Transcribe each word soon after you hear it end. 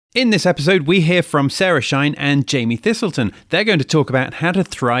In this episode, we hear from Sarah Shine and Jaime Thistleton. They're going to talk about how to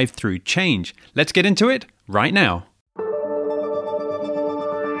thrive through change. Let's get into it right now.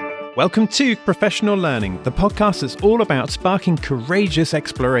 Welcome to Professional Learning, the podcast that's all about sparking courageous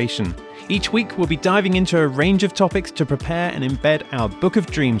exploration. Each week, we'll be diving into a range of topics to prepare and embed our Book of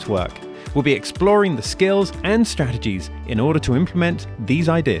Dreams work. We'll be exploring the skills and strategies in order to implement these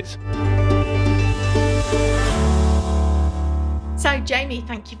ideas. So, Jaime,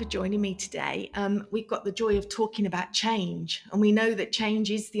 thank you for joining me today. We've got the joy of talking about change, and we know that change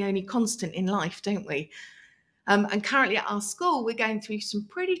is the only constant in life, don't we? And currently at our school, we're going through some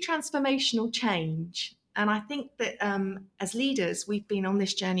pretty transformational change. And I think that as leaders, we've been on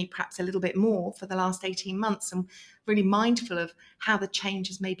this journey perhaps a little bit more for the last 18 months and really mindful of how the change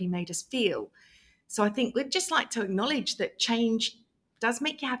has maybe made us feel. So I think we'd just like to acknowledge that change does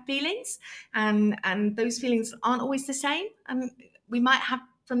make you have feelings, and those feelings aren't always the same. And we might have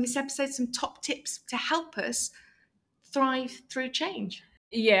from this episode some top tips to help us thrive through change.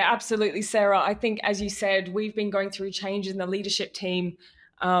 Yeah, absolutely, Sarah. I think, as you said, we've been going through change in the leadership team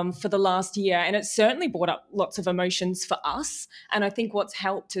for the last year, and it's certainly brought up lots of emotions for us. And I think what's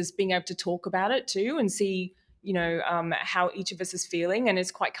helped is being able to talk about it too and see, how each of us is feeling. And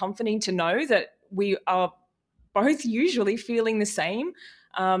it's quite comforting to know that we are both usually feeling the same.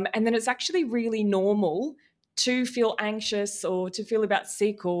 And then it's actually really normal to feel anxious or to feel about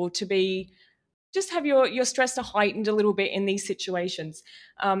sick or to be just have your stress heightened a little bit in these situations.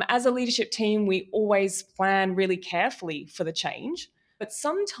 As a leadership team, we always plan really carefully for the change. But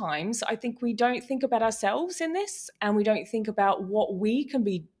sometimes I think we don't think about ourselves in this, and we don't think about what we can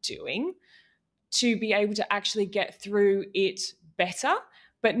be doing to be able to actually get through it better,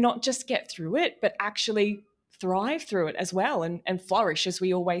 but not just get through it, but actually thrive through it as well and flourish, as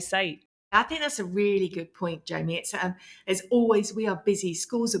we always say. I think that's a really good point, Jaime. It's there's always, we are busy.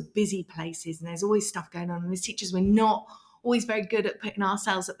 Schools are busy places, and there's always stuff going on. And as teachers, we're not always very good at putting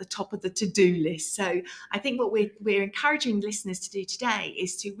ourselves at the top of the to-do list. So I think what we're encouraging listeners to do today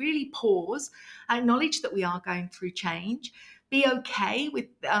is to really pause, acknowledge that we are going through change, be okay with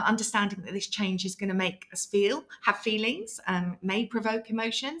understanding that this change is going to make us have feelings, may provoke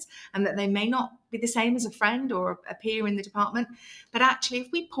emotions, and that they may not be the same as a friend or a peer in the department. But actually,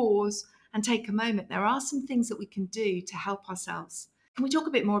 if we pause and take a moment, there are some things that we can do to help ourselves. Can we talk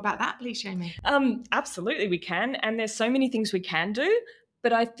a bit more about that, please, Jaime? Absolutely, we can. And there's so many things we can do.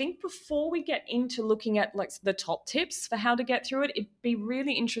 But I think before we get into looking at like the top tips for how to get through it, it'd be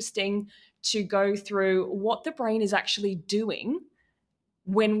really interesting to go through what the brain is actually doing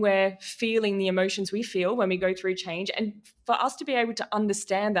when we're feeling the emotions we feel when we go through change. And for us to be able to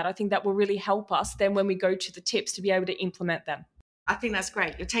understand that, I think that will really help us then when we go to the tips to be able to implement them. I think that's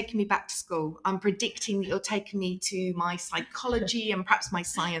great. You're taking me back to school. I'm predicting that you're taking me to my psychology and perhaps my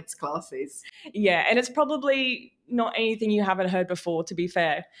science classes. Yeah, and it's probably not anything you haven't heard before, to be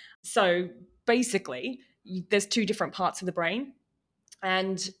fair. So basically, there's two different parts of the brain.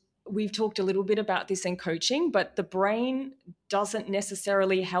 And we've talked a little bit about this in coaching, but the brain doesn't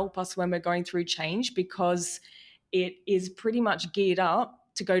necessarily help us when we're going through change because it is pretty much geared up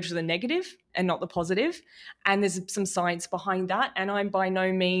to go to the negative and not the positive. And there's some science behind that. And I'm by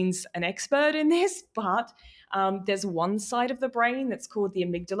no means an expert in this, but there's one side of the brain that's called the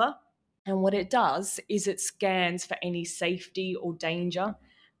amygdala. And what it does is it scans for any safety or danger,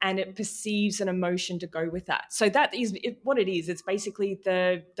 and it perceives an emotion to go with that. So that is what it is. It's basically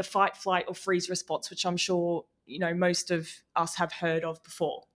the fight, flight, or freeze response, which I'm sure most of us have heard of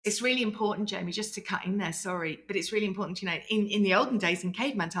before. It's really important, Jaime, just to cut in there, sorry, but it's really important, in the olden days, in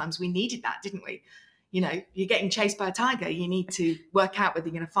caveman times, we needed that, didn't we? You're getting chased by a tiger, you need to work out whether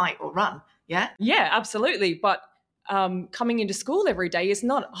you're going to fight or run, yeah? Yeah, absolutely. But coming into school every day is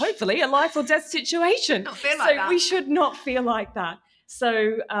not, hopefully, a life or death situation. Not feel like that. We should not feel like that.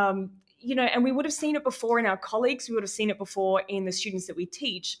 So, and we would have seen it before in our colleagues, we would have seen it before in the students that we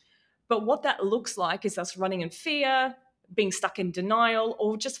teach. But what that looks like is us running in fear, being stuck in denial,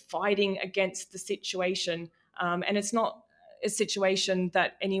 or just fighting against the situation. And it's not a situation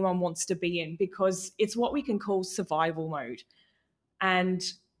that anyone wants to be in because it's what we can call survival mode. And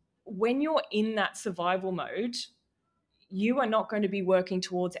when you're in that survival mode, you are not going to be working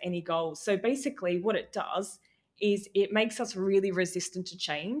towards any goals. So basically what it does is it makes us really resistant to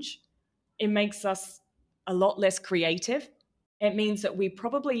change. It makes us a lot less creative. It means that we're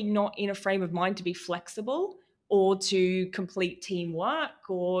probably not in a frame of mind to be flexible or to complete teamwork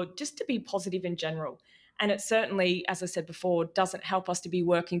or just to be positive in general. And it certainly, as I said before, doesn't help us to be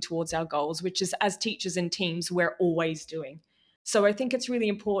working towards our goals, which is, as teachers and teams, we're always doing. So I think it's really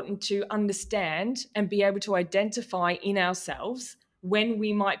important to understand and be able to identify in ourselves when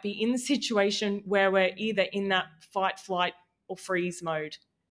we might be in the situation where we're either in that fight, flight, or freeze mode.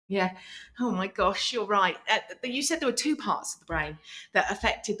 Yeah. Oh my gosh, you're right. You said there were two parts of the brain that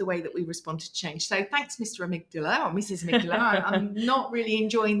affected the way that we respond to change. So thanks, Mr. Amygdala or Mrs. Amygdala. I'm not really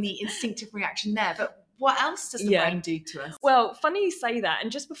enjoying the instinctive reaction there, but what else does the brain do to us? Well, funny you say that.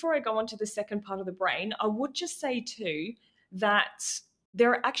 And just before I go on to the second part of the brain, I would just say too that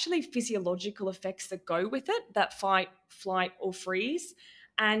there are actually physiological effects that go with it, that fight, flight, or freeze.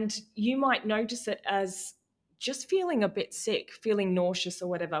 And you might notice it as just feeling a bit sick, feeling nauseous or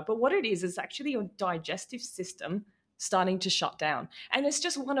whatever. But what it is actually your digestive system starting to shut down. And it's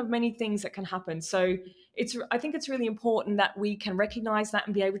just one of many things that can happen. So I think it's really important that we can recognize that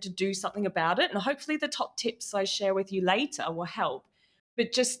and be able to do something about it. And hopefully the top tips I share with you later will help.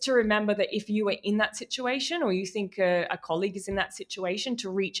 But just to remember that if you are in that situation, or you think a colleague is in that situation,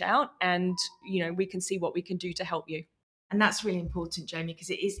 to reach out and, we can see what we can do to help you. And that's really important, Jamie, because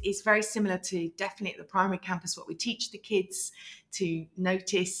it's very similar to definitely at the primary campus, what we teach the kids to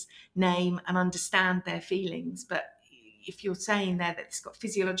notice, name and understand their feelings. But if you're saying there that it's got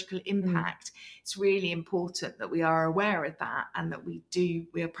physiological impact, it's really important that we are aware of that and that we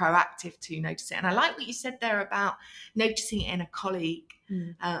are proactive to notice it. And I like what you said there about noticing it in a colleague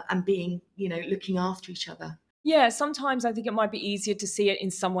and being, looking after each other. Yeah, sometimes I think it might be easier to see it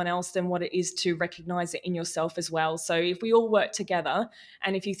in someone else than what it is to recognize it in yourself as well. So if we all work together,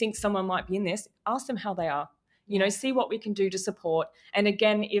 and if you think someone might be in this, ask them how they are. See what we can do to support. And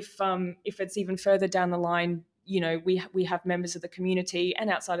again, if it's even further down the line, we have members of the community and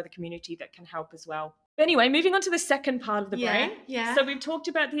outside of the community that can help as well. But anyway, moving on to the second part of the brain. Yeah. So we've talked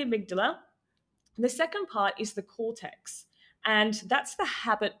about the amygdala. The second part is the cortex, and that's the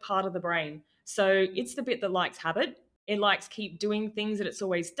habit part of the brain. So it's the bit that likes habit. It likes keep doing things that it's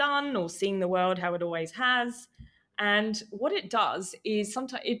always done or seeing the world how it always has. And what it does is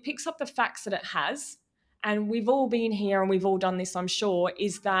sometimes it picks up the facts that it has. And we've all been here and we've all done this, I'm sure,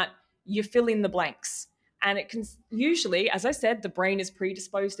 is that you fill in the blanks. And it can usually, as I said, the brain is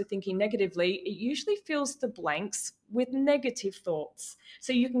predisposed to thinking negatively. It usually fills the blanks with negative thoughts.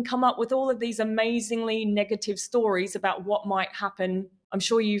 So you can come up with all of these amazingly negative stories about what might happen. I'm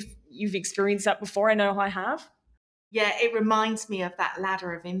sure you've experienced that before. I know I have. Yeah, it reminds me of that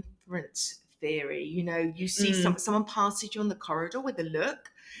ladder of inference theory. You see someone passes you on the corridor with a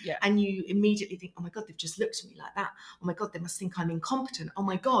look. Yeah. And you immediately think, oh my God, they've just looked at me like that. Oh my God, they must think I'm incompetent. Oh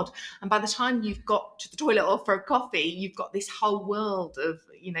my God. And by the time you've got to the toilet or for a coffee, you've got this whole world of,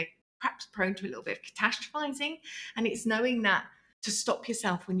 perhaps prone to a little bit of catastrophizing. And it's knowing that to stop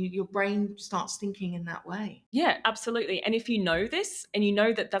yourself when your brain starts thinking in that way. Yeah, absolutely. And if you know this and you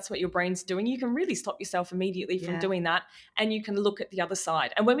know that that's what your brain's doing, you can really stop yourself immediately from doing that. And you can look at the other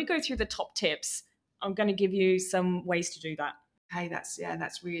side. And when we go through the top tips, I'm going to give you some ways to do that. Okay,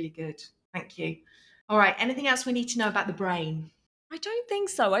 that's really good. Thank you. All right, anything else we need to know about the brain? I don't think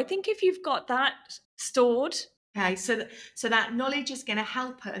so. I think if you've got that stored. Okay, so that knowledge is going to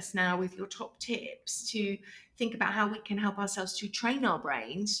help us now with your top tips to think about how we can help ourselves to train our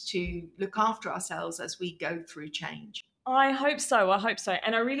brains to look after ourselves as we go through change. I hope so.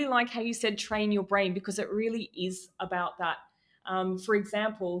 And I really like how you said train your brain, because it really is about that. For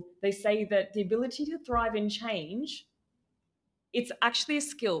example, they say that the ability to thrive in change, it's actually a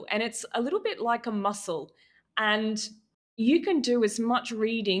skill, and it's a little bit like a muscle. And you can do as much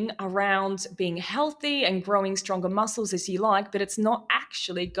reading around being healthy and growing stronger muscles as you like, but it's not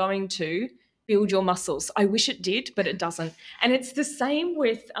actually going to build your muscles. I wish it did, but it doesn't. And it's the same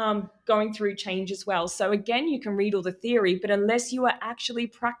with going through change as well. So again, you can read all the theory, but unless you are actually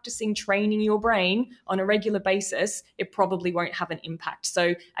practicing training your brain on a regular basis, it probably won't have an impact.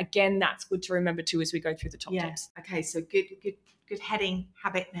 So again, that's good to remember too as we go through the top tips. Okay, so good heading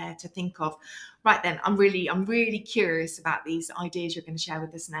habit there to think of. Right then, I'm really curious about these ideas you're going to share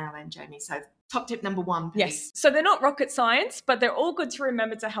with us now then, Jamie. So top tip number 1, please. Yes. So they're not rocket science, but they're all good to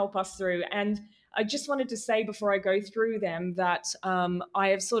remember to help us through. And I just wanted to say before I go through them that I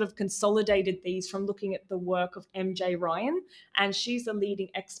have sort of consolidated these from looking at the work of MJ Ryan, and she's a leading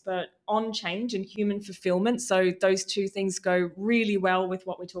expert on change and human fulfillment. So those two things go really well with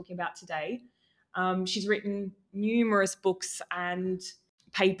what we're talking about today. She's written numerous books and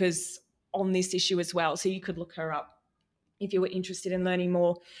papers on this issue as well, so you could look her up if you were interested in learning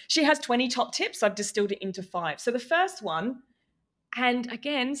more. She has 20 top tips. I've distilled it into 5. So the first one, and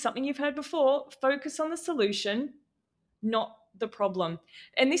again, something you've heard before, focus on the solution, not the problem.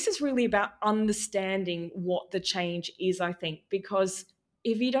 And this is really about understanding what the change is, I think, because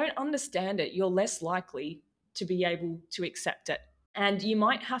if you don't understand it, you're less likely to be able to accept it. And you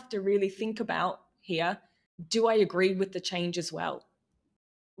might have to really think about here, do I agree with the change as well?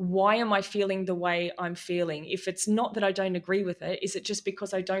 why am I feeling the way I'm feeling? If it's not that I don't agree with it, is it just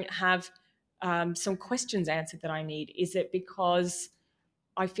because I don't have some questions answered that I need? Is it because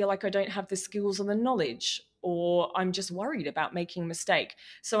I feel like I don't have the skills or the knowledge, or I'm just worried about making a mistake?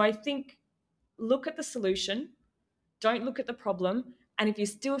 So I think look at the solution, don't look at the problem. And if you're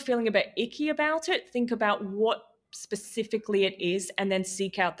still feeling a bit icky about it, think about what specifically it is and then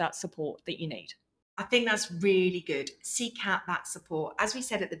seek out that support that you need. I think that's really good. Seek out that support. As we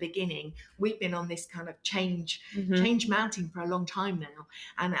said at the beginning, we've been on this kind of change mountain for a long time now.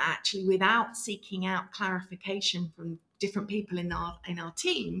 And actually, without seeking out clarification from different people in our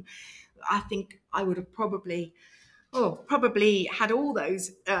team, I think I would have probably had all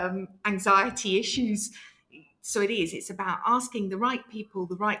those anxiety issues. So it's about asking the right people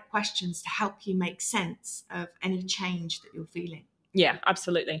the right questions to help you make sense of any change that you're feeling. Yeah,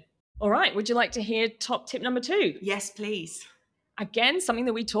 absolutely. All right. Would you like to hear top tip number 2? Yes, please. Again, something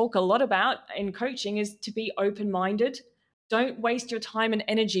that we talk a lot about in coaching is to be open-minded. Don't waste your time and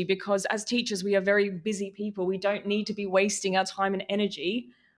energy, because as teachers, we are very busy people. We don't need to be wasting our time and energy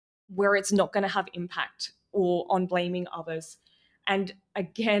where it's not going to have impact or on blaming others. And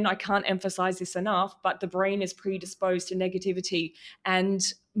again, I can't emphasize this enough, but the brain is predisposed to negativity. And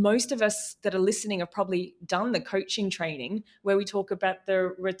most of us that are listening have probably done the coaching training where we talk about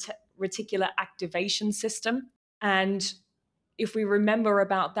the reticular activation system. And if we remember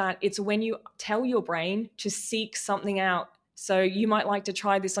about that, it's when you tell your brain to seek something out. So you might like to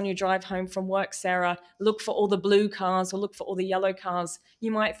try this on your drive home from work, Sarah. Look for all the blue cars or look for all the yellow cars.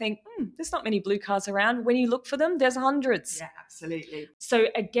 You might think, there's not many blue cars around. When you look for them, there's hundreds. Yeah, absolutely. So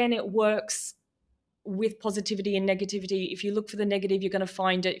again, it works with positivity and negativity. If you look for the negative, you're going to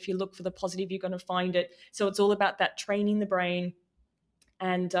find it. If you look for the positive, you're going to find it. So it's all about that training the brain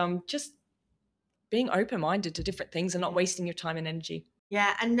and just being open-minded to different things and not wasting your time and energy.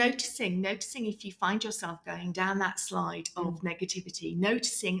 Yeah, and noticing if you find yourself going down that slide of negativity,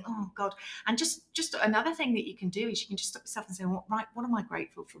 noticing, oh God, and just another thing that you can do is you can just stop yourself and say, what am I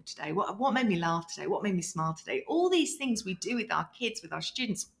grateful for today? What made me laugh today? What made me smile today? All these things we do with our kids, with our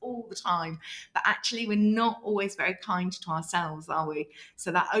students all the time, but actually we're not always very kind to ourselves, are we? So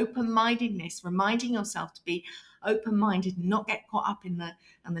that open-mindedness, reminding yourself to be open-minded and not get caught up in the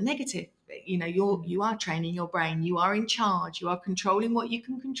negative. You know, you are training your brain, you are in charge, you are controlling what you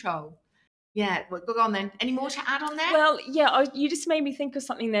can control. Yeah, well, go on then. Any more to add on there? Well, yeah, you just made me think of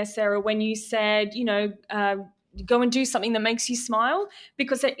something there, Sarah, when you said, go and do something that makes you smile,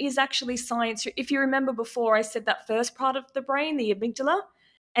 because there is actually science. If you remember before, I said that first part of the brain, the amygdala,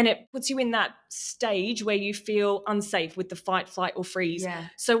 and it puts you in that stage where you feel unsafe with the fight, flight, or freeze. Yeah.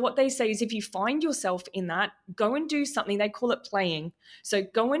 So what they say is if you find yourself in that, go and do something. They call it playing. So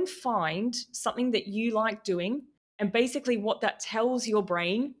go and find something that you like doing. And basically what that tells your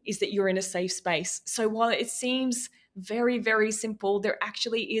brain is that you're in a safe space. So while it seems very, very simple, there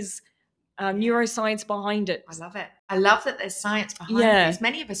actually is neuroscience behind it. I love it. I love that there's science behind this.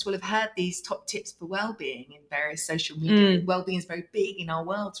 Many of us will have heard these top tips for well-being in various social media. Well-being is very big in our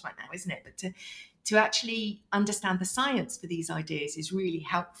worlds right now, isn't it? But to actually understand the science for these ideas is really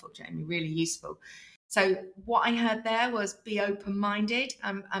helpful, Jamie, really useful. So what I heard there was be open-minded.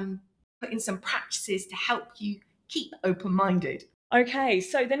 I'm putting some practices to help you keep open-minded. Okay,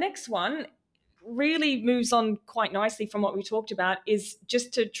 so the next one really moves on quite nicely from what we talked about, is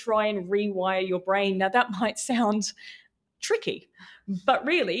just to try and rewire your brain. Now that might sound tricky, but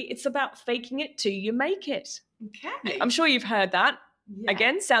really it's about faking it till you make it. Okay. I'm sure you've heard that. Yeah.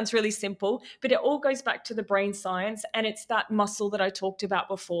 Again, sounds really simple, but it all goes back to the brain science, and it's that muscle that I talked about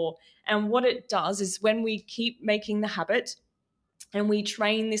before. And what it does is when we keep making the habit and we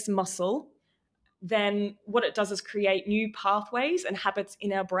train this muscle, then what it does is create new pathways and habits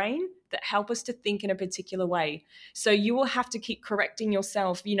in our brain that help us to think in a particular way. So you will have to keep correcting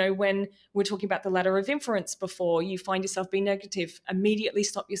yourself. You know, when we're talking about the ladder of inference before, you find yourself being negative, immediately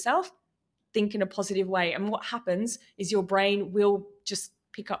stop yourself, think in a positive way. And what happens is your brain will just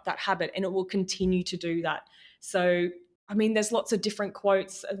pick up that habit and it will continue to do that. So, I mean, there's lots of different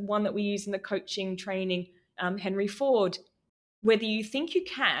quotes. One that we use in the coaching training, Henry Ford, whether you think you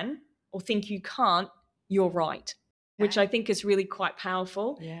can or think you can't, you're right, which I think is really quite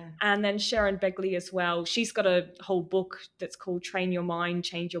powerful. Yeah. And then Sharon Begley as well. She's got a whole book that's called Train Your Mind,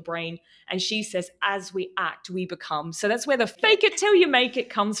 Change Your Brain. And she says, as we act, we become. So that's where the fake it till you make it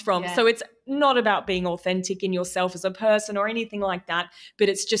comes from. Yeah. So it's not about being authentic in yourself as a person or anything like that, but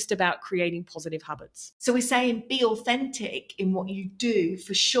it's just about creating positive habits. So we're saying be authentic in what you do,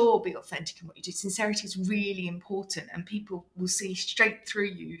 for sure, be authentic in what you do. Sincerity is really important, and people will see straight through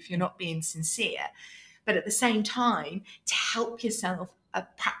you if you're not being sincere. But at the same time, to help yourself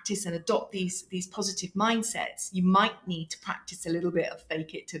practice and adopt these positive mindsets, you might need to practice a little bit of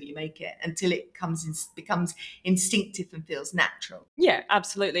fake it till you make it, until it becomes instinctive and feels natural. Yeah,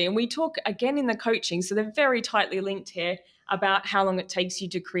 absolutely. And we talk again in the coaching, so they're very tightly linked here, about how long it takes you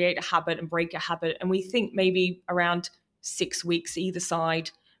to create a habit and break a habit. And we think maybe around 6 weeks either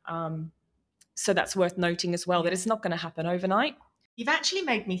side. So that's worth noting as well, that it's not going to happen overnight. You've actually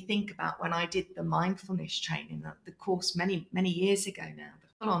made me think about when I did the mindfulness training, the course many years ago now, the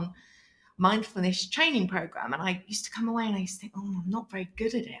full-on mindfulness training program. And I used to come away and I used to think, oh, I'm not very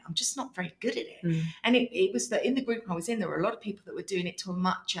good at it. I'm just not very good at it. And it was that in the group I was in, there were a lot of people that were doing it to a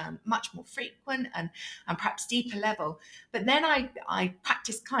much more frequent and perhaps deeper level. But then I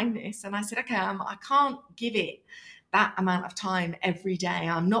practiced kindness, and I said, okay, I can't give it that amount of time every day.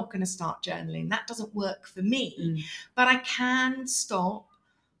 I'm not going to start journaling. That doesn't work for me. But I can stop,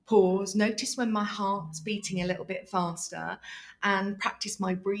 pause, notice when my heart's beating a little bit faster, and practice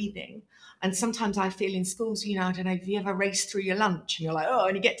my breathing. And sometimes I feel in schools, I don't know, if you ever race through your lunch and you're like, oh,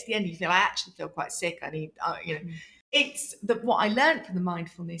 and you get to the end, you feel, I actually feel quite sick. I need, it's what I learned from the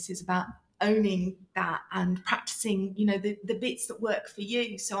mindfulness is about owning that and practicing, the bits that work for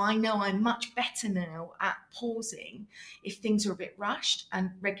you. So I know I'm much better now at pausing if things are a bit rushed and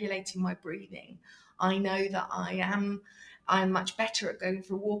regulating my breathing. I know that I'm much better at going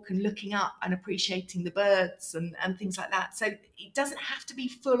for a walk and looking up and appreciating the birds and things like that. So it doesn't have to be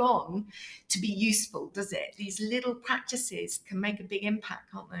full on to be useful, does it? These little practices can make a big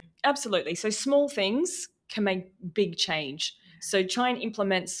impact, can't they? Absolutely. So small things can make big change. So try and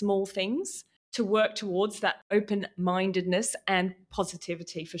implement small things to work towards that open-mindedness and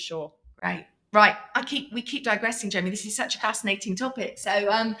positivity for sure. Right. We keep digressing, Jamie. This is such a fascinating topic.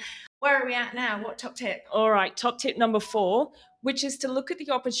 So where are we at now? What top tip? All right. Top tip number 4, which is to look at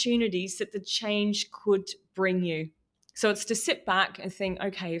the opportunities that the change could bring you. So it's to sit back and think,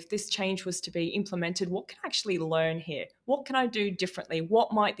 okay, if this change was to be implemented, what can I actually learn here? What can I do differently?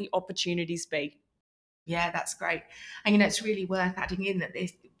 What might the opportunities be? Yeah, that's great. And, it's really worth adding in that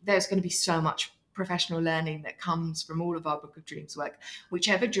there's going to be so much professional learning that comes from all of our Book of Dreams work.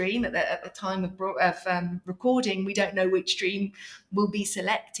 Whichever dream at the time of recording, we don't know which dream will be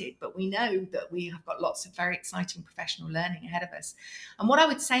selected, but we know that we have got lots of very exciting professional learning ahead of us. And what I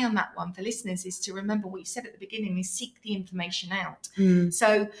would say on that one for listeners is to remember what you said at the beginning, is seek the information out.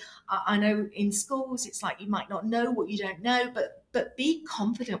 So I know in schools, it's like you might not know what you don't know, but be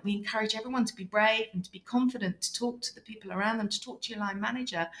confident. We encourage everyone to be brave and to be confident, to talk to the people around them, to talk to your line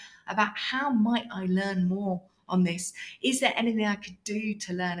manager about how might I learn more on this? Is there anything I could do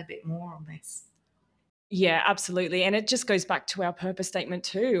to learn a bit more on this? Yeah, absolutely. And it just goes back to our purpose statement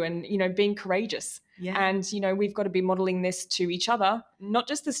too, and, being courageous. Yeah. And, we've got to be modeling this to each other, not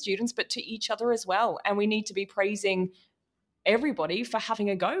just the students, but to each other as well. And we need to be praising everybody for having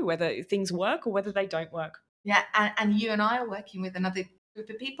a go, whether things work or whether they don't work. Yeah, and you and I are working with another group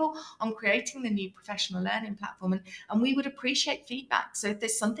of people on creating the new professional learning platform, and we would appreciate feedback. So if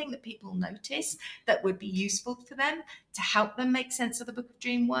there's something that people notice that would be useful for them to help them make sense of the Book of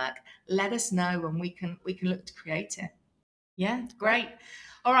Dream work, let us know and we can look to create it. Yeah, great.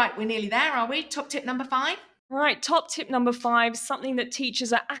 All right, we're nearly there, are we? Top tip number 5? All right, top tip number 5, something that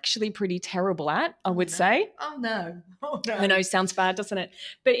teachers are actually pretty terrible at, I would say. Oh no. I know, sounds bad, doesn't it?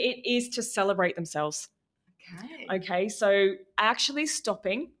 But it is to celebrate themselves. Okay, so actually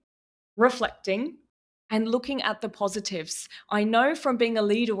stopping, reflecting, and looking at the positives. I know from being a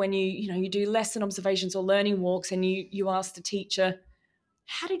leader, when you do lesson observations or learning walks and you ask the teacher,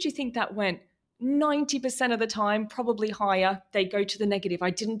 how did you think that went? 90% of the time, probably higher, they go to the negative.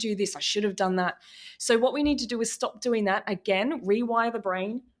 I didn't do this, I should have done that. So what we need to do is stop doing that. Again, rewire the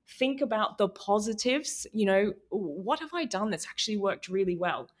brain, think about the positives. What have I done that's actually worked really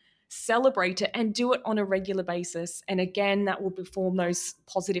well? Celebrate it and do it on a regular basis. And again, that will form those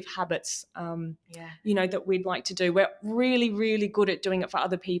positive habits, that we'd like to do. We're really, really good at doing it for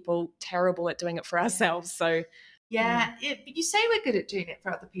other people, terrible at doing it for ourselves. So you say we're good at doing it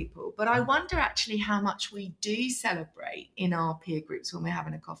for other people, but I wonder actually how much we do celebrate in our peer groups when we're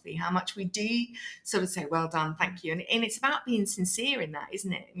having a coffee, how much we do sort of say, well done, thank you. And it's about being sincere in that,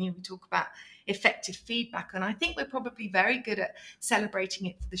 isn't it? We talk about effective feedback, and I think we're probably very good at celebrating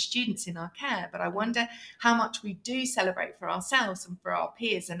it for the students in our care, but I wonder how much we do celebrate for ourselves and for our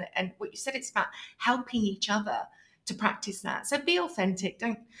peers. And what you said, it's about helping each other to practice that. So be authentic.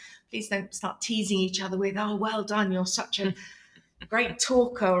 Please don't start teasing each other with, oh, well done, you're such a great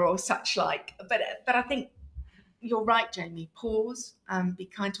talker or such like. But I think you're right, Jamie. Pause, be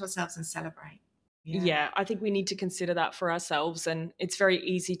kind to ourselves and celebrate. Yeah, I think we need to consider that for ourselves. And it's very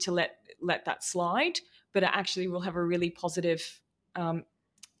easy to let that slide, but it actually will have a really positive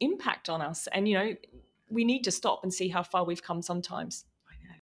impact on us. And, we need to stop and see how far we've come sometimes.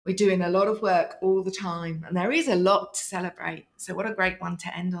 We're doing a lot of work all the time, and there is a lot to celebrate. So what a great one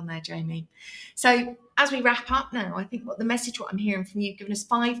to end on there, Jamie. So as we wrap up now, I think what I'm hearing from you, giving us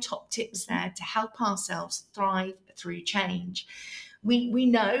 5 top tips there to help ourselves thrive through change. We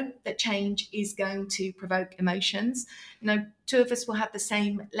know that change is going to provoke emotions. 2 of us will have the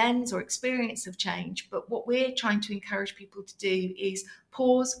same lens or experience of change, but what we're trying to encourage people to do is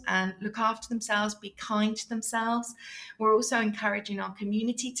pause and look after themselves, be kind to themselves. We're also encouraging our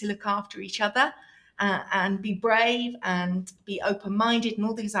community to look after each other and be brave and be open-minded, and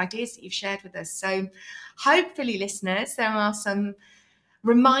all these ideas that you've shared with us. So hopefully, listeners, there are some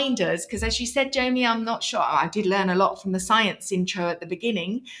reminders, because as you said, Jamie, I'm not sure, I did learn a lot from the science intro at the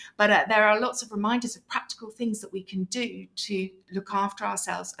beginning, but there are lots of reminders of practical things that we can do to look after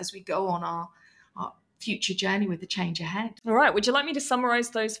ourselves as we go on our future journey with the change ahead. All right. Would you like me to summarize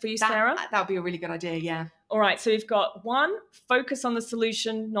those for you, Sarah? That would be a really good idea, yeah. All right. So we've got 1, focus on the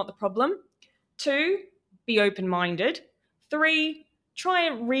solution, not the problem. 2, be open-minded. 3, try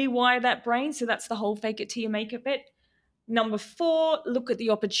and rewire that brain. So that's the whole fake it till you make it bit. Number 4, look at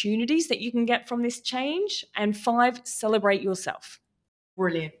the opportunities that you can get from this change. And 5, celebrate yourself.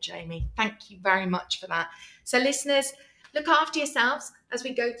 Brilliant, Jamie. Thank you very much for that. So listeners, look after yourselves as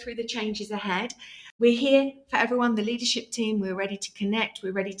we go through the changes ahead. We're here for everyone, the leadership team. We're ready to connect.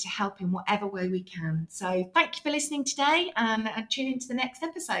 We're ready to help in whatever way we can. So thank you for listening today, and tune into the next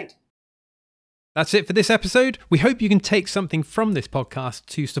episode. That's it for this episode. We hope you can take something from this podcast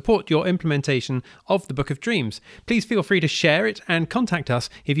to support your implementation of the Book of Dreams. Please feel free to share it and contact us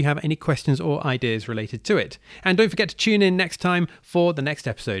if you have any questions or ideas related to it. And don't forget to tune in next time for the next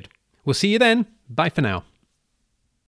episode. We'll see you then. Bye for now.